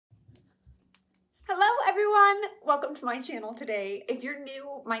everyone, welcome to my channel today. If you're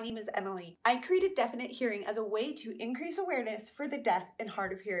new, my name is Emily. I created Definite Hearing as a way to increase awareness for the deaf and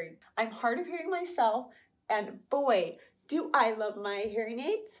hard of hearing. I'm hard of hearing myself, and boy, do I love my hearing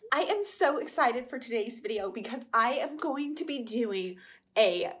aids. I am so excited for today's video because I am going to be doing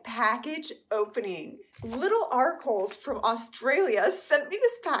a package opening. Little Auricles from Australia sent me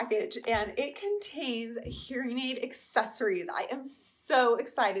this package and it contains hearing aid accessories. I am so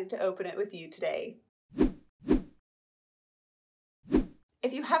excited to open it with you today.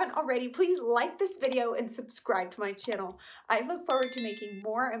 If you haven't already, please like this video and subscribe to my channel. I look forward to making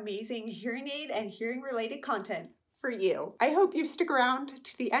more amazing hearing aid and hearing related content for you. I hope you stick around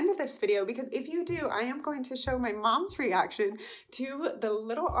to the end of this video because if you do, I am going to show my mom's reaction to the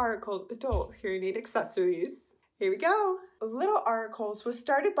Little Auricles adult hearing aid accessories. Here we go. Little Auricles was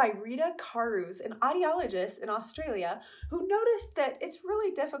started by Rita Carus, an audiologist in Australia, who noticed that it's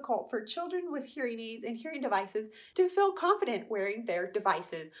really difficult for children with hearing aids and hearing devices to feel confident wearing their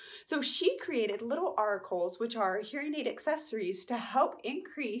devices. So she created Little Auricles, which are hearing aid accessories to help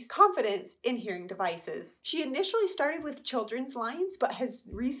increase confidence in hearing devices. She initially started with children's lines, but has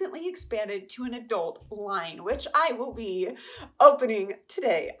recently expanded to an adult line, which I will be opening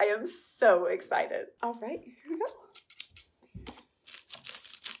today. I am so excited. All right, here we go.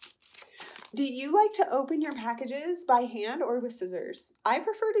 Do you like to open your packages by hand or with scissors? I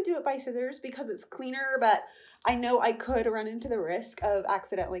prefer to do it by scissors because it's cleaner, but I know I could run into the risk of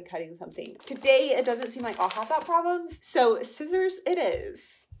accidentally cutting something. Today, it doesn't seem like I'll have that problem, so scissors it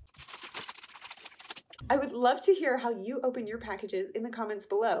is. I would love to hear how you open your packages in the comments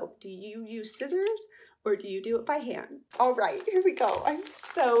below. Do you use scissors or do you do it by hand? All right, here we go. I'm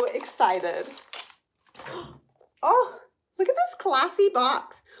so excited. Oh, look at this classy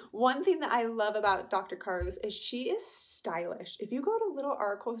box. One thing that I love about Dr. Carus is she is stylish. If you go to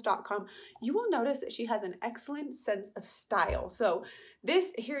littleauricles.com, you will notice that she has an excellent sense of style. So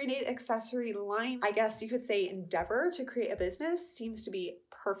this hearing aid accessory line, I guess you could say endeavor to create a business, seems to be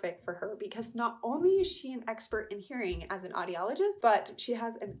perfect for her because not only is she an expert in hearing as an audiologist, but she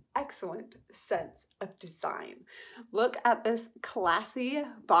has an excellent sense of design. Look at this classy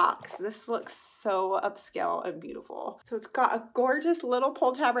box. This looks so upscale and beautiful. So it's got a gorgeous little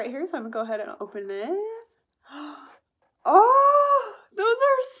pull tab right here. So I'm gonna go ahead and open this. Oh, those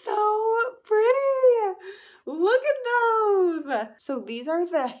are so pretty. Look at those. So these are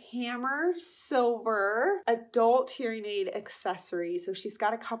the Hammer Silver adult hearing aid accessories. So she's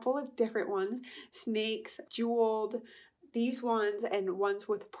got a couple of different ones, snakes, jeweled, these ones, and ones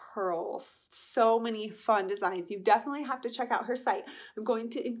with pearls. So many fun designs. You definitely have to check out her site. I'm going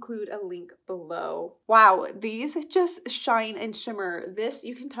to include a link below. Wow, these just shine and shimmer. This,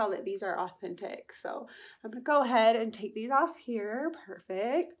 you can tell that these are authentic. So I'm gonna go ahead and take these off here.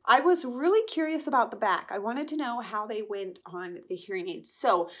 Perfect. I was really curious about the back. I wanted to know how they went on the hearing aids.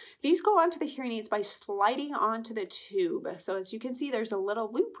 So these go onto the hearing aids by sliding onto the tube. So as you can see, there's a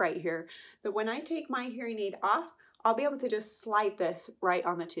little loop right here. But when I take my hearing aid off, I'll be able to just slide this right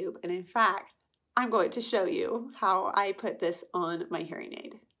on the tube. And in fact, I'm going to show you how I put this on my hearing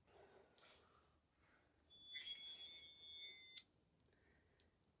aid.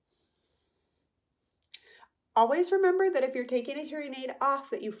 Always remember that if you're taking a hearing aid off,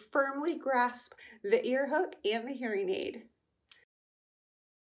 that you firmly grasp the ear hook and the hearing aid.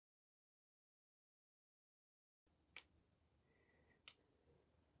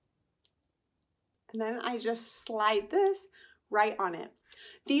 And then I just slide this right on it.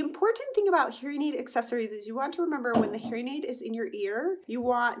 The important thing about hearing aid accessories is you want to remember when the hearing aid is in your ear, you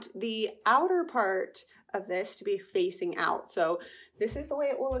want the outer part of this to be facing out. So this is the way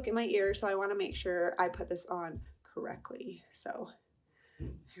it will look in my ear, so I want to make sure I put this on correctly. So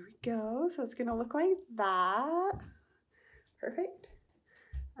here we go. So it's going to look like that. Perfect.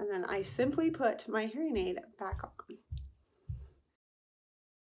 And then I simply put my hearing aid back on.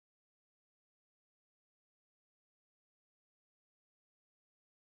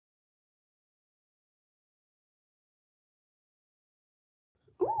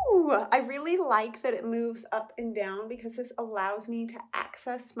 Ooh, I really like that it moves up and down because this allows me to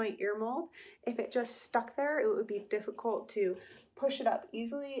access my ear mold. If it just stuck there, it would be difficult to push it up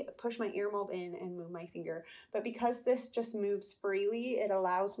easily, push my ear mold in and move my finger. But because this just moves freely, it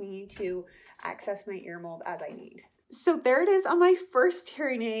allows me to access my ear mold as I need. So there it is on my first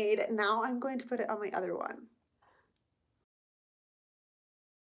hearing aid. Now I'm going to put it on my other one.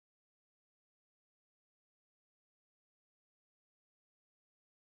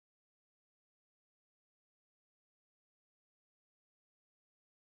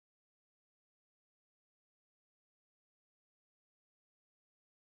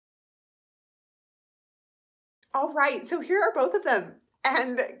 All right, so here are both of them.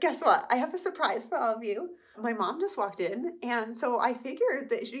 And guess what? I have a surprise for all of you. My mom just walked in, and so I figured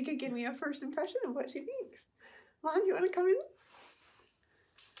that she could give me a first impression of what she thinks. Mom, you want to come in?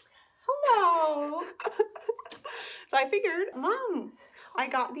 Hello. So I figured, Mom, I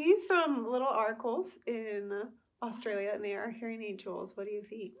got these from Little Auricles in Australia, and they are hearing aid jewels. What do you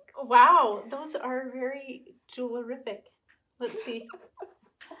think? Wow, those are very jewelerific. Let's see.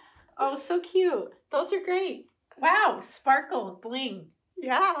 Oh, so cute. Those are great. Wow, sparkle, bling.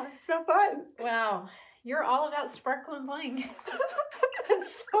 Yeah, so fun. Wow, you're all about sparkle and bling.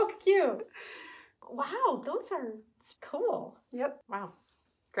 That's so cute. Wow, those are cool. Yep. Wow,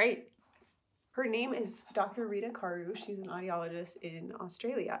 great. Her name is Dr. Rita Carew. She's an audiologist in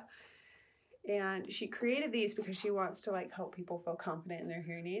Australia. And she created these because she wants to like help people feel confident in their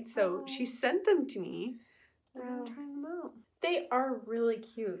hearing aids. So she sent them to me. And I'm trying them out. They are really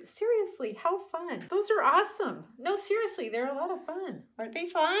cute. Seriously, how fun. Those are awesome. No, seriously, they're a lot of fun. Aren't they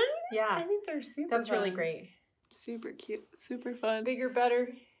fun? Yeah. I think they're super That's fun. really great. Super cute. Super fun. Bigger, better.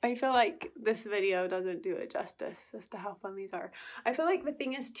 I feel like this video doesn't do it justice as to how fun these are. I feel like the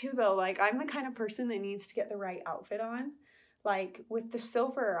thing is too though, like I'm the kind of person that needs to get the right outfit on. Like with the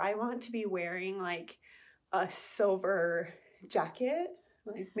silver, I want to be wearing like a silver jacket.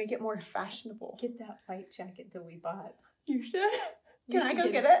 Like make it more fashionable. Get that white jacket that we bought. You should. Can I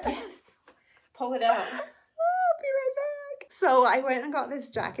go get it? Yes. Pull it out. I'll be right back. So I went and got this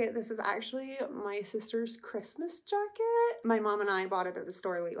jacket. This is actually my sister's Christmas jacket. My mom and I bought it at the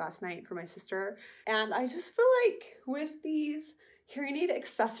store late last night for my sister. And I just feel like with these hearing aid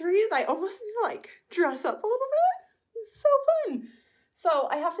accessories, I almost need to like dress up a little bit. It's so fun. So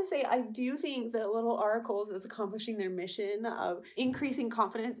I have to say, I do think that Little Auricles is accomplishing their mission of increasing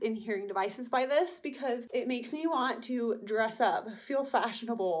confidence in hearing devices by this, because it makes me want to dress up, feel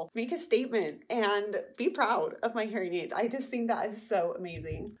fashionable, make a statement, and be proud of my hearing aids. I just think that is so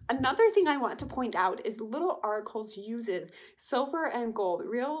amazing. Another thing I want to point out is Little Auricles uses silver and gold,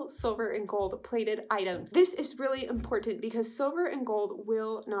 real silver and gold plated items. This is really important because silver and gold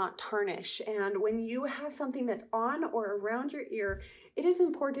will not tarnish. And when you have something that's on or around your ear, it is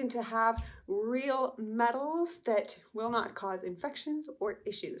important to have real metals that will not cause infections or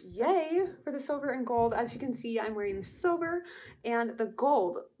issues. Yay for the silver and gold. As you can see, I'm wearing the silver, and the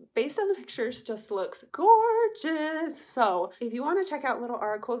gold, based on the pictures, just looks gorgeous. So if you want to check out Little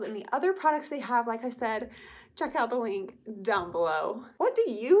Auricles and the other products they have, like I said, check out the link down below. What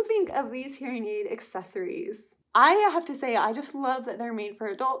do you think of these hearing aid accessories? I have to say, I just love that they're made for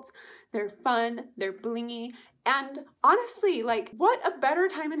adults. They're fun, they're blingy, and honestly, like, what a better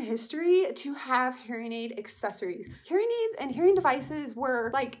time in history to have hearing aid accessories. Hearing aids and hearing devices were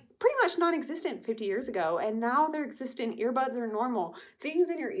like pretty much non-existent 50 years ago, and now they're existent. Earbuds are normal. Things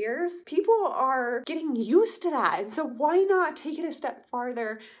in your ears, people are getting used to that, and so why not take it a step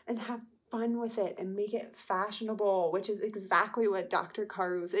farther and have fun with it and make it fashionable, which is exactly what Dr.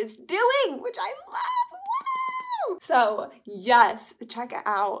 Carew's is doing, which I love. So yes, check it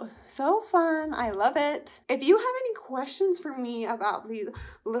out. So fun. I love it. If you have any questions for me about these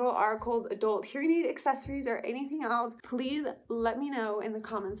Little Auricles adult hearing aid accessories or anything else, please let me know in the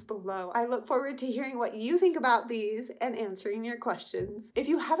comments below. I look forward to hearing what you think about these and answering your questions. If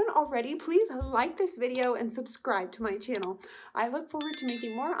you haven't already, please like this video and subscribe to my channel. I look forward to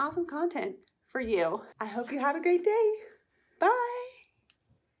making more awesome content for you. I hope you have a great day. Bye.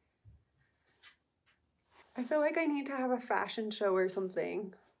 I feel like I need to have a fashion show or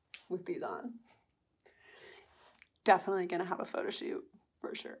something with these on. Definitely gonna have a photo shoot,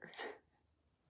 for sure.